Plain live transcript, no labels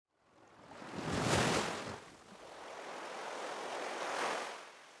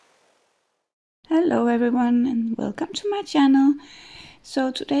Hello everyone and welcome to my channel. So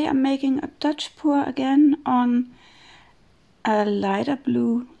today I'm making a Dutchpour again on a lighter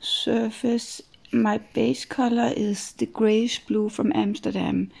blue surface. My base color is the grayish blue from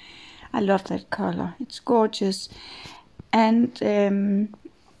Amsterdam. I love that color, it's gorgeous. And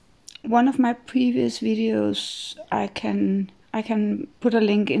one of my previous videos, I can put a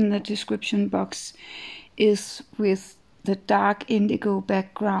link in the description box, is with the dark indigo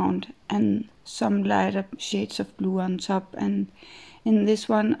background and some lighter shades of blue on top. And in this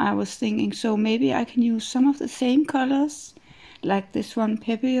one I was thinking, so maybe I can use some of the same colors, like this one,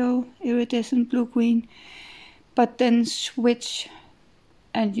 Pébéo iridescent blue green, but then switch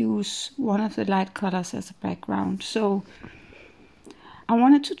and use one of the light colors as a background. So I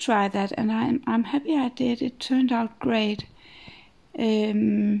wanted to try that, and I'm happy I did. It turned out great.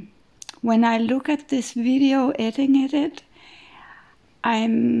 When I look at this video editing it,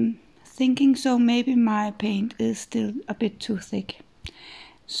 I'm thinking, so maybe my paint is still a bit too thick.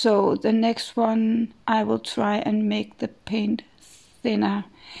 So the next one I will try and make the paint thinner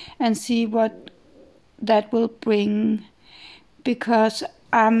and see what that will bring, because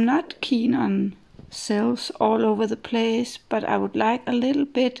I'm not keen on cells all over the place, but I would like a little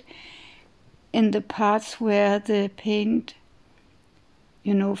bit in the parts where the paint,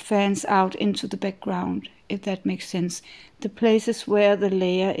 fans out into the background, if that makes sense. The places where the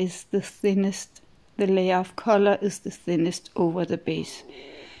layer is the thinnest, the layer of color is the thinnest over the base.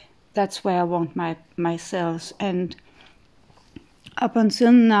 That's where I want my cells. And up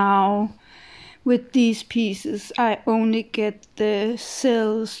until now, with these pieces, I only get the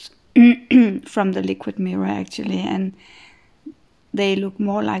cells from the liquid mirror actually, and they look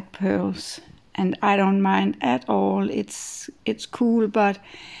more like pearls. And I don't mind at all. It's cool, but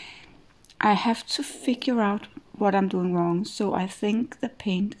I have to figure out what I'm doing wrong. So I think the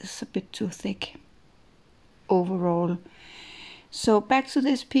paint is a bit too thick overall. So back to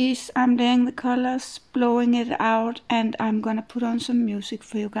this piece, I'm laying the colors, blowing it out, and I'm gonna put on some music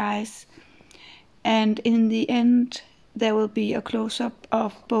for you guys. And in the end, there will be a close-up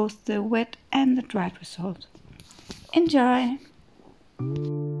of both the wet and the dried result. Enjoy!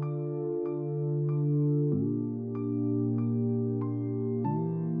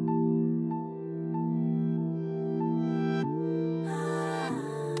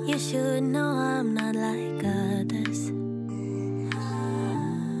 You should know I'm not like others.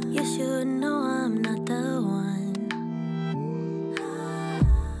 You should know I'm not the one.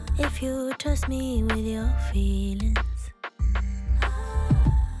 If you trust me with your feelings,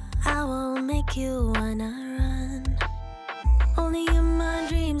 I won't make you wanna run. Only in my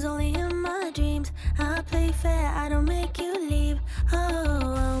dreams, only in my dreams, I play fair, I don't make you leave.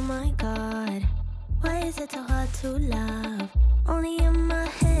 Oh my God, why is it so hard to love? Only in my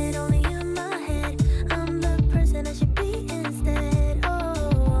head, only in my head, I'm the person I should be instead.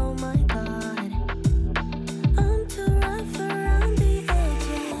 Oh my God, I'm too rough around the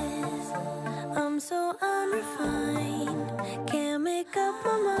edges. I'm so unrefined, can't make up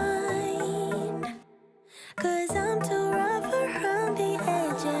my mind, 'cause I'm too rough around the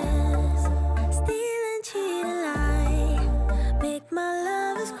edges. Steal and cheat and lie, make my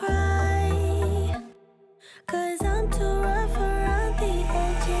lovers cry, 'cause I'm too rough around the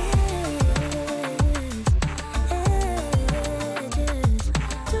edges. Edges,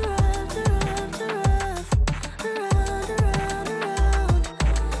 too rough, too rough, too rough, around, around, around.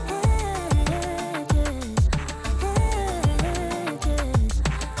 Edges, edges,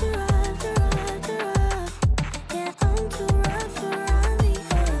 too rough, too rough, too rough. Yeah, I'm too rough around the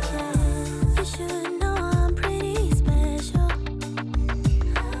edges. You should know I'm pretty special.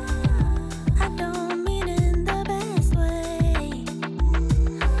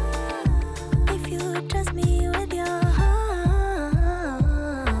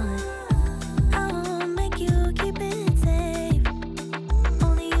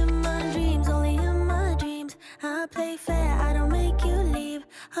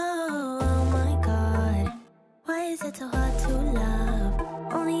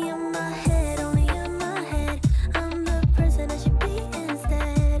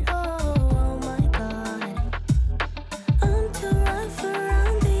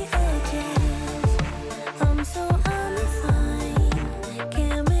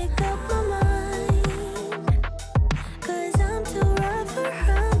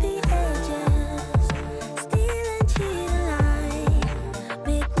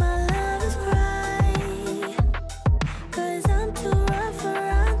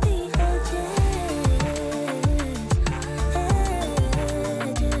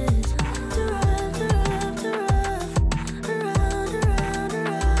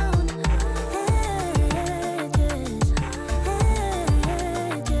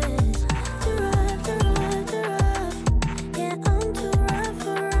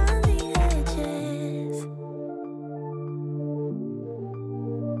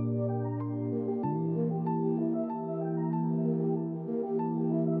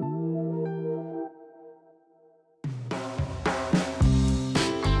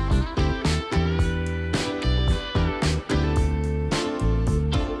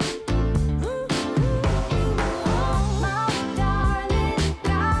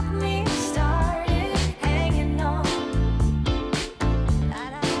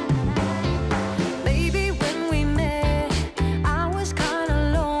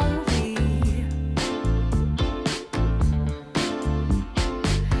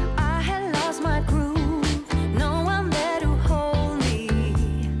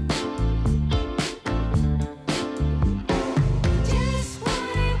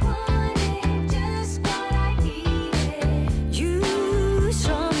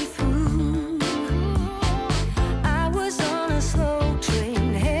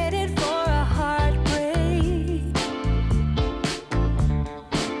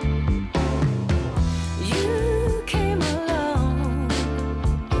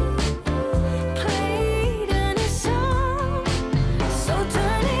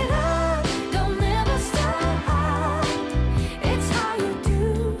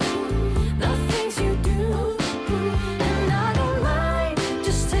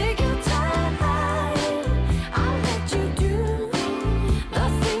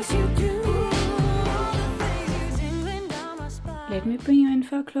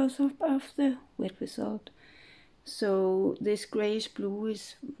 for a close-up of the wet result. So this grayish blue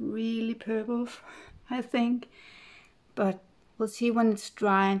is really purple, I think, but we'll see when it's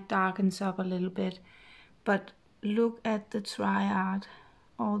dry and darkens up a little bit. But look at the TriArt,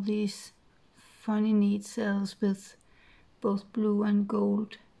 all these funny neat cells with both blue and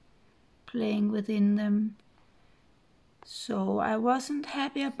gold playing within them. So I wasn't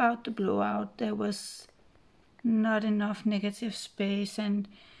happy about the blowout. There was not enough negative space, and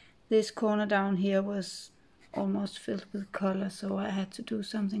this corner down here was almost filled with color, so I had to do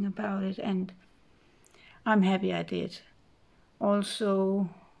something about it, and I'm happy I did. Also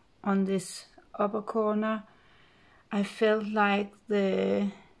on this upper corner, I felt like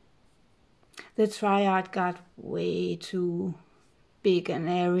the TriArt got way too big an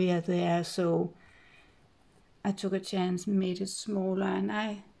area there, so I took a chance and made it smaller, and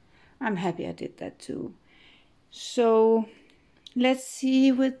I'm happy I did that too. So let's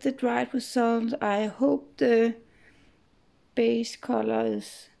see with the dried result. I hope the base color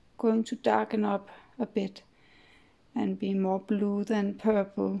is going to darken up a bit and be more blue than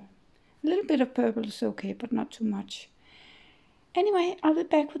purple. A little bit of purple is okay, but not too much. Anyway, I'll be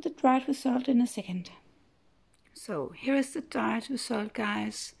back with the dried result in a second. So here is the dried result,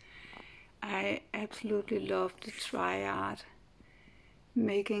 guys. I absolutely love the TriArt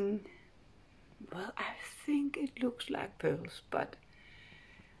making, well, I think it looks like pearls, but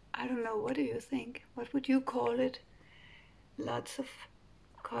I don't know. What do you think? What would you call it? Lots of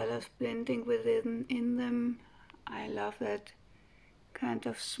colors blending within in them. I love that kind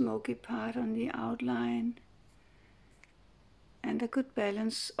of smoky part on the outline, and a good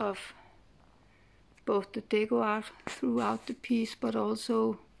balance of both the deco art throughout the piece, but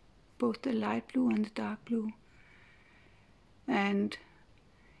also both the light blue and the dark blue. And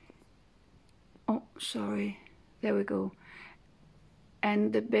oh, sorry, there we go.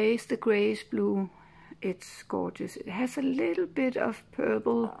 And the base, the grayish blue, it's gorgeous. It has a little bit of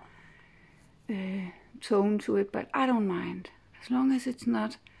purple tone to it, but I don't mind, as long as it's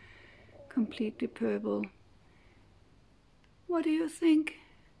not completely purple. What do you think?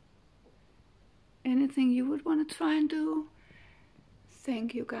 Anything you would want to try and do?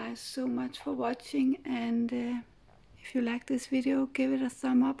 Thank you guys so much for watching, and if you like this video, give it a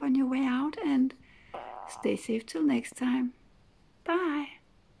thumb up on your way out, and stay safe till next time. Bye!